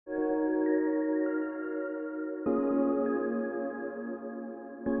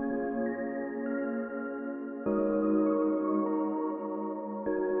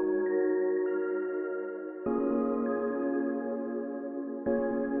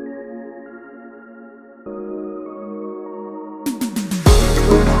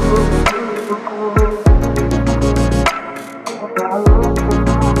Okay,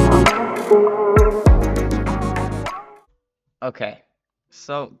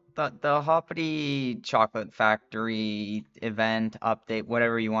 so the Hoppity Chocolate Factory event update,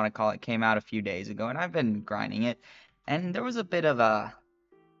 whatever you want to call it, came out a few days ago, and I've been grinding it, and there was a bit of a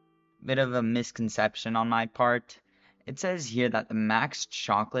misconception on my part. It says here that the max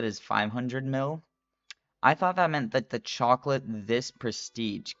chocolate is 500 mil. I thought that meant that the chocolate this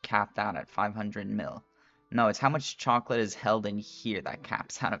prestige capped out at 500 mil. No, it's how much chocolate is held in here that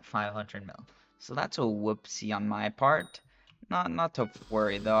caps out at 500 mil. So that's a whoopsie on my part. Not to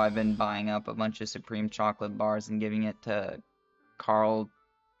worry though. I've been buying up a bunch of Supreme chocolate bars and giving it to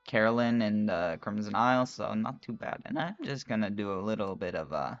Carolyn, and Crimson Isle, so not too bad. And I'm just gonna do a little bit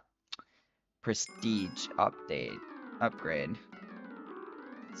of a prestige upgrade.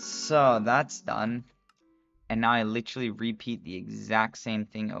 So that's done. And now I literally repeat the exact same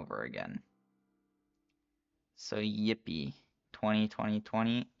thing over again. So yippee, 20, 20,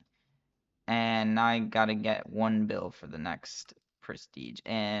 20. And now I gotta get one bill for the next prestige.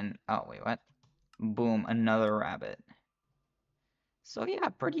 And, oh wait, what? Boom, another rabbit. So yeah,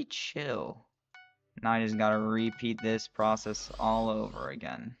 pretty chill. Now I just gotta repeat this process all over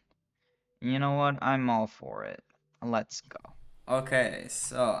again. You know what? I'm all for it. Let's go. Okay,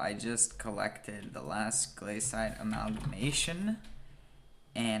 so I just collected the last glaciite amalgamation,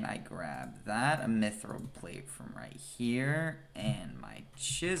 and I grabbed that, a mithril plate from right here, and my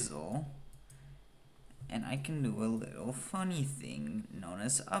chisel, and I can do a little funny thing known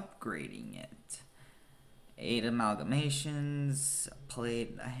as upgrading it. 8 amalgamations, a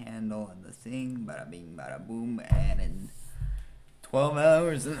plate, a handle, and the thing, bada bing, bada boom, and in 12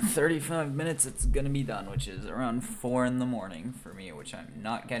 hours and 35 minutes it's gonna be done, which is around 4 in the morning for me, which I'm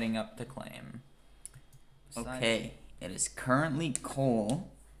not getting up to claim. Okay, it is currently coal,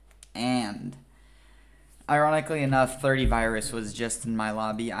 and ironically enough, 30 virus was just in my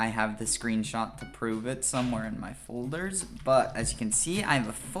lobby. I have the screenshot to prove it somewhere in my folders, but as you can see, I have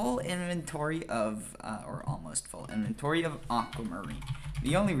a full inventory of, or almost full inventory of aquamarine.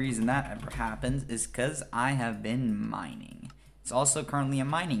 The only reason that ever happens is because I have been mining. It's also currently a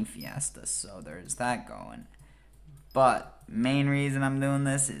mining fiesta, so there's that going. But main reason I'm doing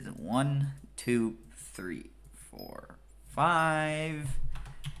this is 1, 2, 3, 4, 5.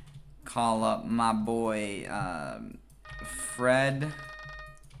 Call up my boy Fred.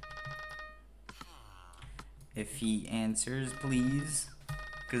 If he answers, please.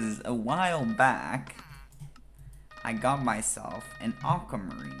 Because a while back, I got myself an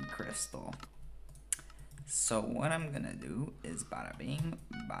aquamarine crystal. So what I'm gonna do is bada bing,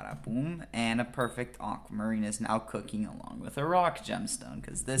 bada boom, and a perfect aquamarine is now cooking along with a rock gemstone,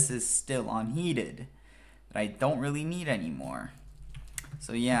 because this is still unheated, that I don't really need anymore.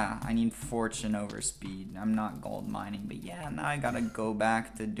 So yeah, I need fortune over speed. I'm not gold mining, but yeah, now I gotta go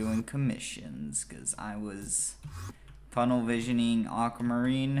back to doing commissions, because I was tunnel visioning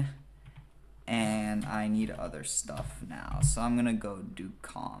aquamarine, and I need other stuff now. So I'm gonna go do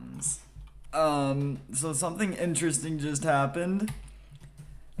comms. So something interesting just happened.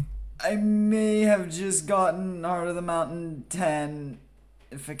 I may have just gotten Heart of the Mountain 10,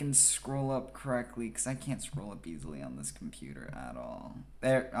 if I can scroll up correctly, because I can't scroll up easily on this computer at all.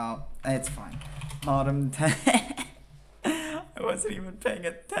 There, oh, it's fine. Bottom 10. I wasn't even paying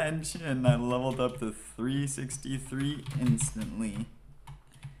attention. I leveled up to 363 instantly.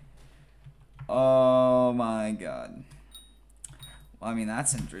 Oh my god. Well, I mean,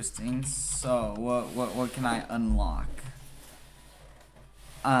 that's interesting. So, what can I unlock?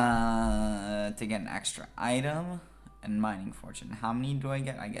 To get an extra item and mining fortune. How many do I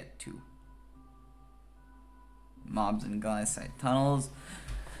get? I get 2. Mobs and glassite tunnels.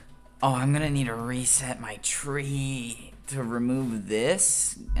 Oh, I'm gonna need to reset my tree to remove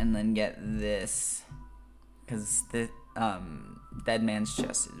this and then get this. Because the Dead Man's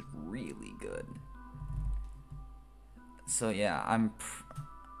Chest is really good. So yeah, I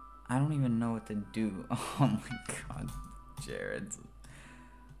don't even know what to do. Oh my god, Jared.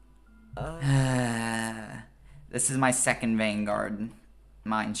 This is my second Vanguard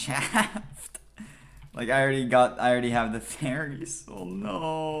Mineshaft. Like I already have the fairy soul.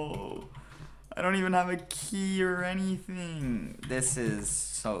 No, I don't even have a key or anything. This is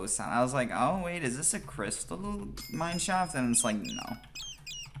so sad. I was like, oh wait, is this a crystal Mineshaft? And it's like, no.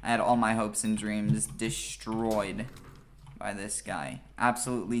 I had all my hopes and dreams destroyed by this guy.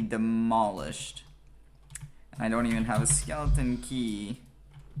 Absolutely demolished. And I don't even have a skeleton key.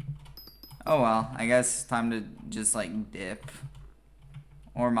 Oh well, I guess time to just like dip.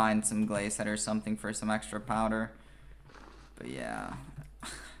 Or mine some glaceite or something for some extra powder. But yeah.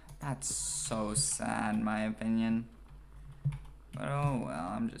 That's so sad, in my opinion. But oh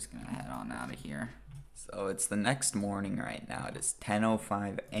well, I'm just gonna head on out of here. So it's the next morning right now. It is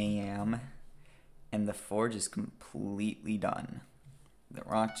 10:05 a.m. and the forge is completely done. The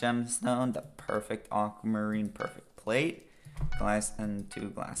rock gemstone, the perfect aquamarine, perfect plate, glass, and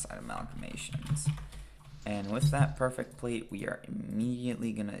 2 glassite amalgamations. And with that perfect plate, we are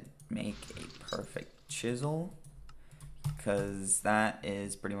immediately gonna make a perfect chisel, because that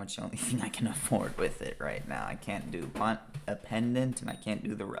is pretty much the only thing I can afford with it right now. I can't do a pendant, and I can't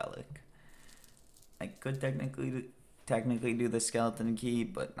do the relic. I could technically do the skeleton key,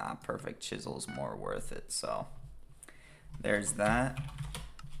 but perfect chisel's more worth it. So there's that.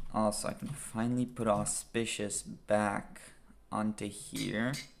 Also, I can finally put auspicious back onto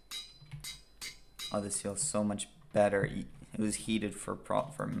here. Oh, this feels so much better. It was heated for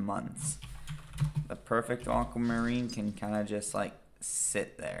months. The perfect aquamarine can kind of just like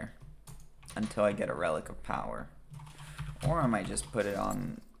sit there until I get a relic of power. Or I might just put it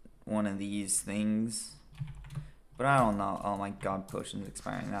on one of these things. But I don't know. Oh my god, potion's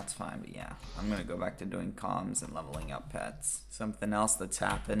expiring. That's fine. But yeah, I'm going to go back to doing comms and leveling up pets. Something else that's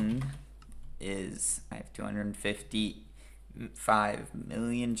happened is I have 255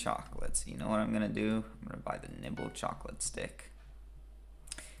 million chocolates. You know what I'm going to do? I'm going to buy the nibble chocolate stick.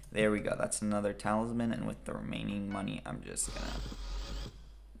 There we go. That's another talisman. And with the remaining money, I'm just going to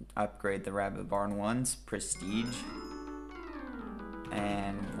upgrade the rabbit barn once. Prestige.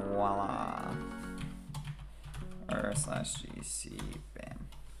 And voila. R/GC, bam.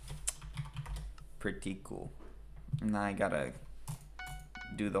 Pretty cool. Now I gotta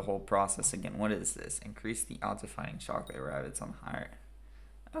do the whole process again. What is this? Increase the odds of finding chocolate rabbits on higher.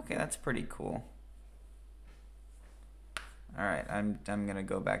 Okay, that's pretty cool. Alright, I'm gonna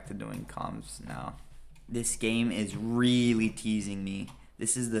go back to doing comms now. This game is really teasing me.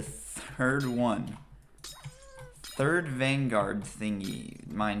 This is the third one. Third Vanguard thingy,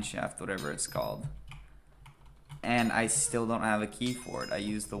 Mineshaft, whatever it's called. And I still don't have a key for it. I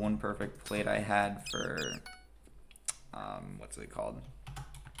used the one perfect plate I had for, what's it called?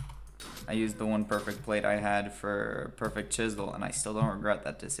 I used the one perfect plate I had for perfect chisel, and I still don't regret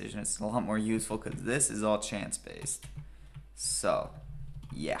that decision. It's a lot more useful because this is all chance based. So,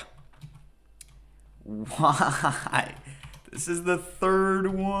 yeah. Why? This is the third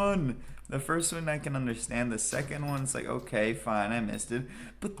one. The first one I can understand. The second one's like, okay, fine, I missed it.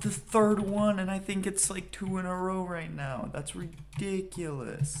 But the third one, and I think it's like 2 in a row right now. That's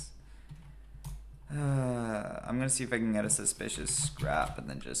ridiculous. I'm gonna see if I can get a suspicious scrap and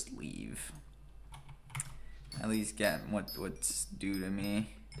then just leave. At least get what's due to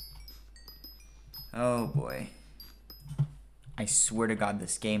me. Oh boy. I swear to God,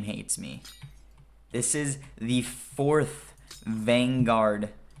 this game hates me. This is the 4th Vanguard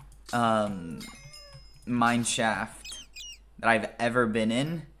Mineshaft that I've ever been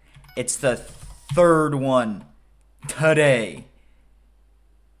in. It's the 3rd one today.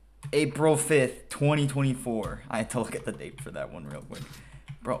 April 5th, 2024. I had to look at the date for that one real quick.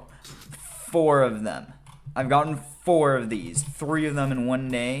 Bro, 4 of them. I've gotten 4 of these. 3 of them in one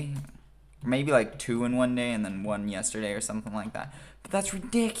day. Maybe like 2 in one day and then 1 yesterday or something like that. But that's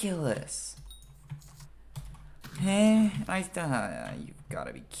ridiculous. You've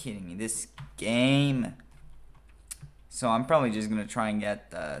gotta be kidding me. This game. So I'm probably just gonna try and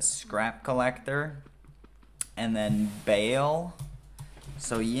get the scrap collector and then bail.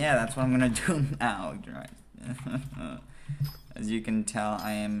 So yeah, that's what I'm gonna do now. As you can tell,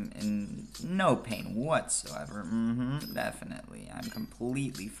 I am in no pain whatsoever. Definitely. I'm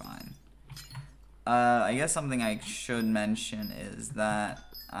completely fine. I guess something I should mention is that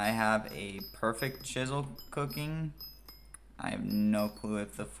I have a perfect chisel cooking. I have no clue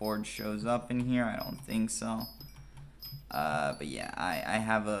if the forge shows up in here. I don't think so. But yeah, I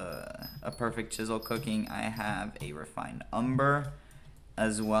have a perfect chisel cooking. I have a refined umber,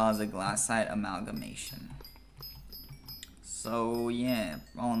 as well as a glassite amalgamation. So yeah,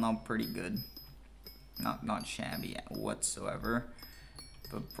 all in all, pretty good. Not shabby whatsoever.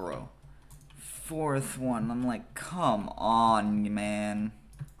 But bro, 4th one, I'm like, come on, man.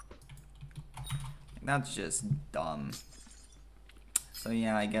 That's just dumb. So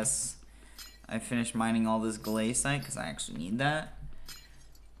yeah, I guess I finished mining all this glassite because I actually need that.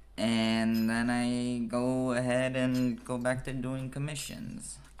 And then I go ahead and go back to doing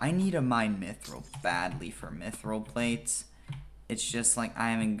commissions. I need to mine mithril badly for mithril plates. It's just like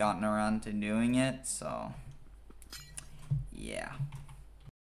I haven't gotten around to doing it, so yeah.